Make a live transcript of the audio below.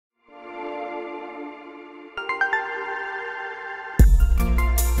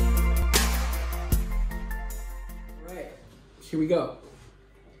Here we go.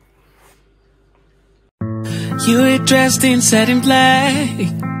 You were dressed in satin black,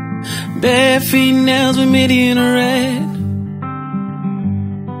 bare feet, nails with midi in red.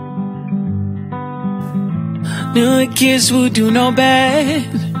 Knew a kiss would do no bad.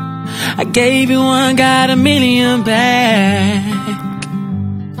 I gave you one, got a million back.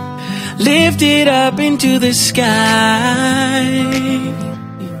 Lifted up into the sky,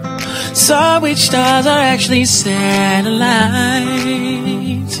 saw which stars are actually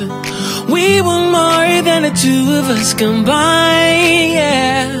satellites. We were more than the two of us combined,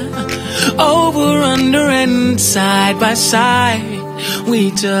 yeah. Over, under, and side by side,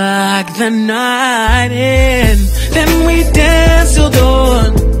 we took the night in. Then we danced till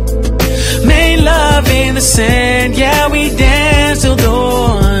dawn, made love in the sand, yeah, we danced till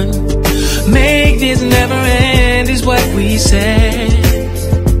dawn. Make this never end is what we said.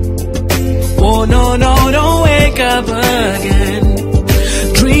 Oh no, no, don't wake up again,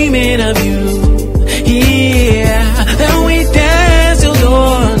 dreaming of you, yeah. Then we danced till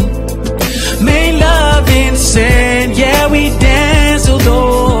dawn, made love in the sand, yeah, we danced till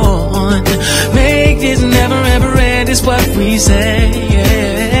dawn. Make this never ever end is what we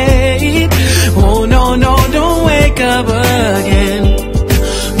say. Oh no, no, don't wake up again,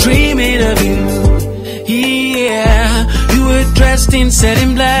 dreaming of you, yeah. You were dressed in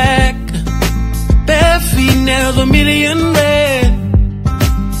satin black, bare feet, nails a million red.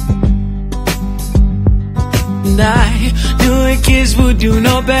 And I knew a kiss would do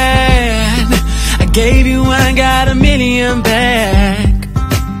no bad. I gave you one, got a million back.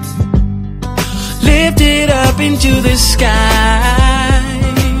 Lifted up into the sky,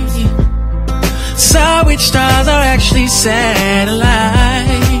 saw which stars are actually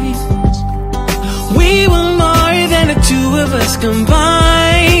satellites. We were more than the two of us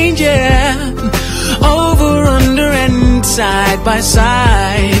combined, yeah. Over, under, and side by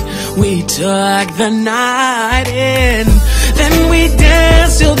side, we took the night in. Then we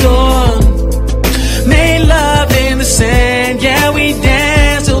danced till dawn, made love in the sand, yeah, we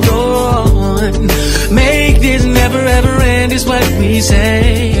danced till dawn. Make this never ever end is what we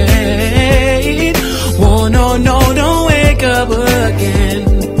say. Oh no, no, don't wake up again,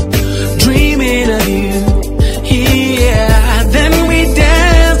 dreaming of you, yeah. Then we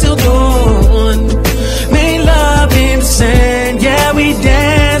danced till dawn, made love in the sand, yeah, we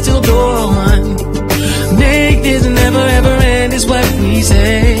danced till dawn. Make this never ever end is what we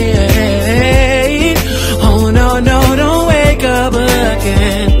say. Oh no, no, don't wake up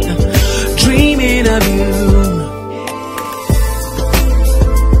again, dreaming of you.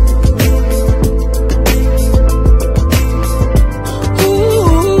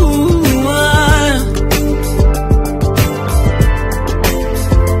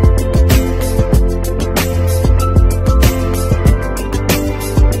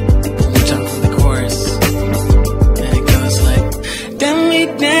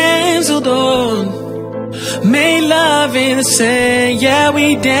 In the sand, yeah,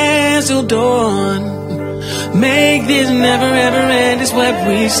 we dance till dawn. Make this never ever end is what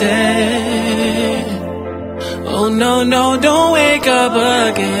we said. Oh no, no, don't wake up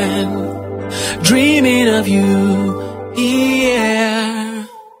again, dreaming of you, yeah.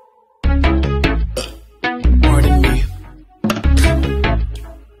 Pardon me.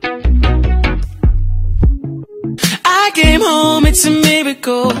 I came home, it's a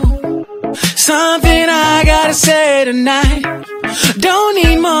miracle, something I gotta say tonight. Don't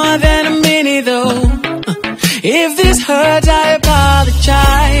need more than a minute though. If this hurts, I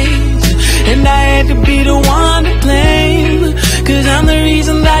apologize, and I had to be the one to blame, 'cause I'm the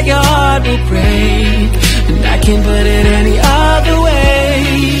reason that your heart will break, and I can't put it any other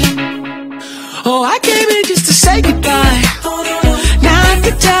way. Oh, I came in just to say goodbye, now I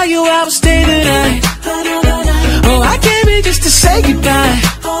can tell you I will stay tonight. Oh, I came in just to say goodbye,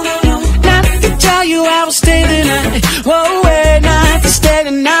 tell you I will stay tonight. Whoa, wait, not to stay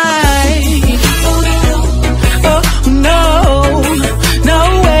tonight. Oh no, no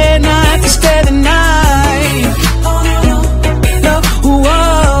way not to stay tonight. No,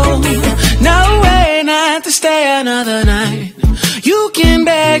 whoa, no way not to stay another night. You can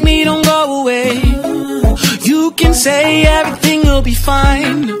beg me, don't go away. You can say everything will be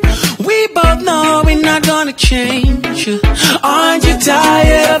fine. We both know we're not gonna change. Aren't you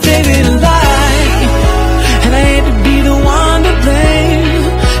tired of living a lie? And I hate to be the one to blame,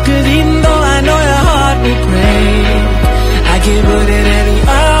 'cause even though I know your heart will break, I can't put it any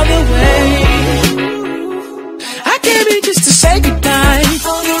other way. I came in just to say goodbye,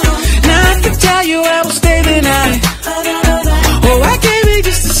 now I can tell you I will stay the night. Oh, I came in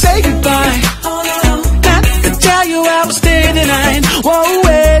just to say goodbye, now I can tell you I will stay the night.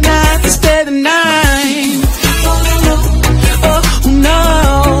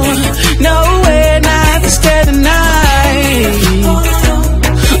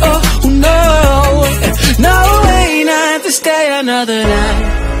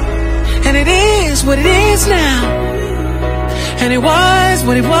 is what it is now, and it was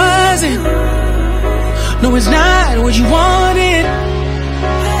what it wasn't. No, it's not what you wanted.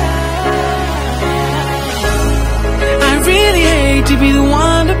 I really hate to be the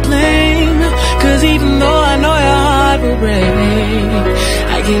one to blame, 'cause even though I know your heart will break,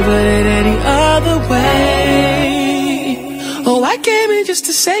 I can't put it any other way. Oh, I came in just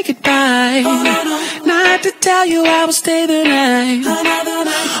to say goodbye, not to tell you I will stay the night.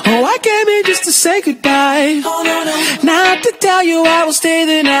 Oh, I came in just to say goodbye, not to tell you I will stay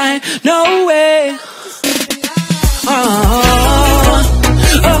the night. No way. Oh,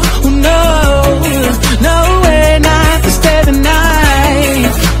 no, no way, not to stay the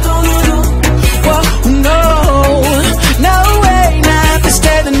night. Oh, no, no way, not to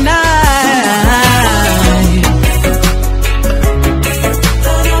stay the night.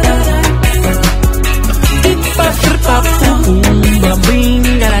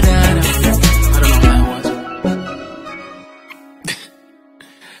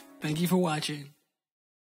 Thank you for watching.